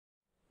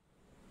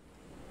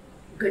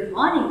Good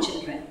morning,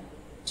 children.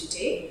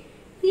 Today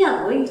we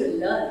are going to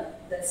learn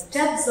the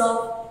steps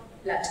of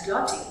blood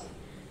clotting.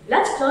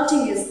 Blood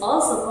clotting is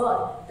also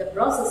called the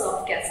process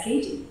of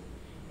cascading.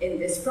 In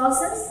this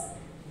process,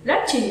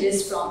 blood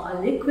changes from a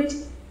liquid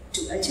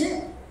to a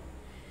gel.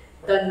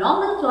 The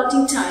normal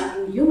clotting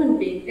time in human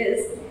being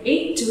is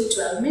 8 to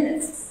 12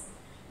 minutes.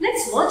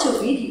 Let's watch a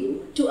video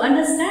to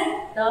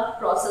understand the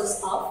process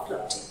of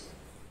clotting.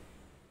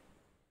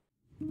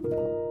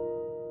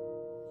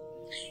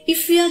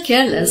 If we are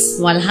careless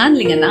while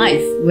handling a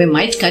knife, we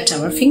might cut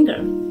our finger.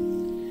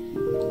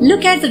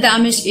 Look at the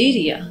damaged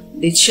area.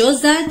 It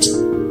shows that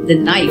the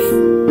knife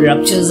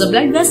ruptures the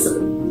blood vessel,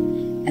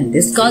 and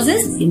this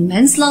causes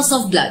immense loss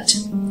of blood.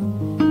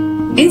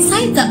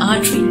 Inside the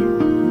artery,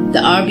 the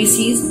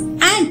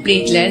RBCs and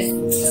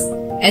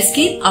platelets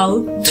escape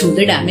out through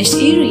the damaged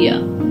area.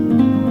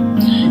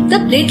 The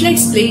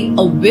platelets play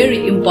a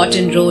very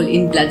important role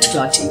in blood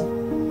clotting.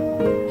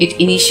 It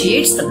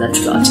initiates the blood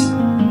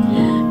clotting.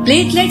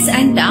 Platelets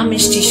and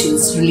damaged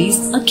tissues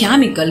release a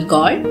chemical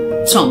called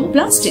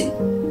thromboplastin.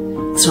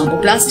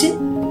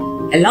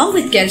 Thromboplastin, along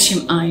with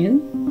calcium ion,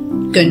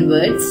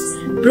 converts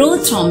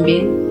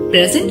prothrombin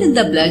present in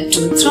the blood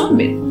to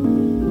thrombin.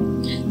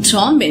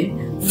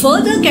 Thrombin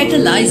further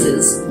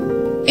catalyzes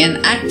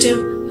an active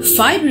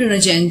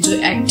fibrinogen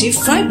to active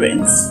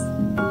fibrins.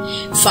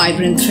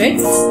 Fibrin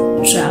threads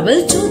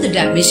travel to the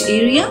damaged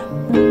area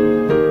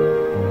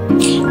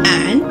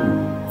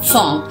and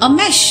form a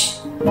mesh.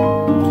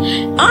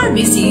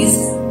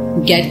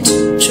 RBCs get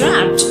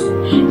trapped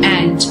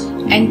and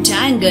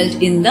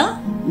entangled in the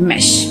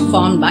mesh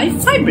formed by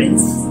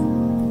fibrins.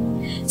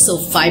 So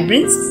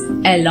fibrins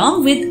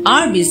along with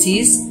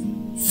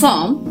RBCs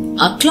form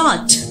a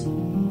clot.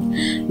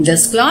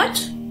 This clot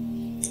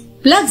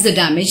plugs the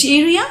damaged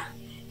area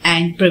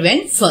and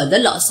prevents further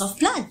loss of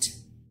blood.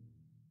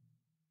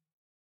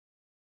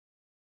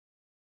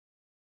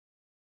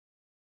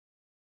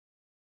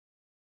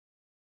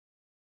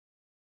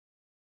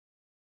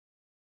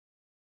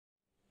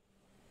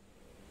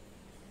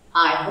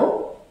 I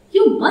hope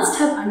you must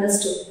have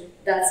understood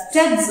the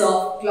steps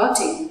of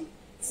clotting.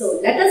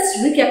 So let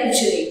us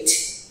recapitulate.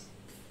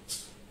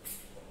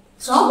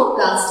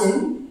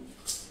 Thromboplastin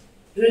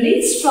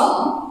released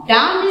from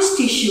damaged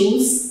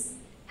tissues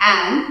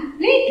and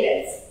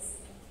platelets.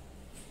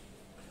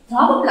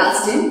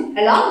 Thromboplastin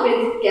along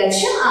with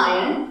calcium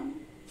ion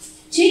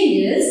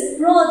changes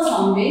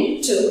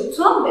prothrombin to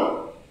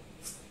thrombin.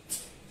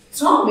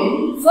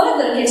 Thrombin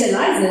further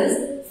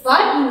catalyzes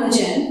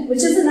fibrinogen, which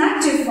is an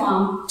active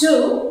form,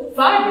 to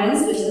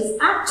fibrins, which is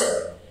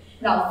active.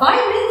 Now,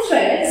 fibrin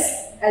threads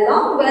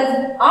along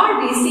with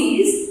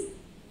RBCs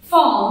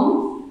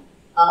form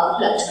a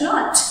blood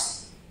clot.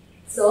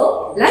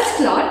 So, blood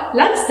clot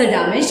plugs the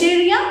damaged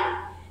area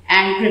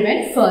and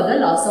prevent further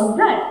loss of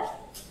blood.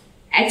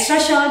 Extra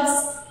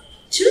shots.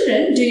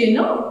 Children, do you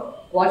know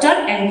what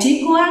are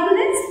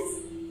anticoagulants?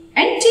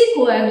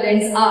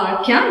 Anticoagulants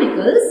are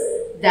chemicals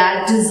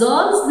that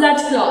dissolve blood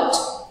clot.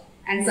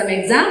 And some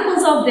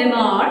examples of them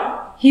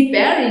are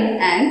heparin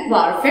and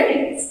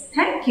warfarin.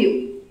 Thank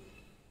you.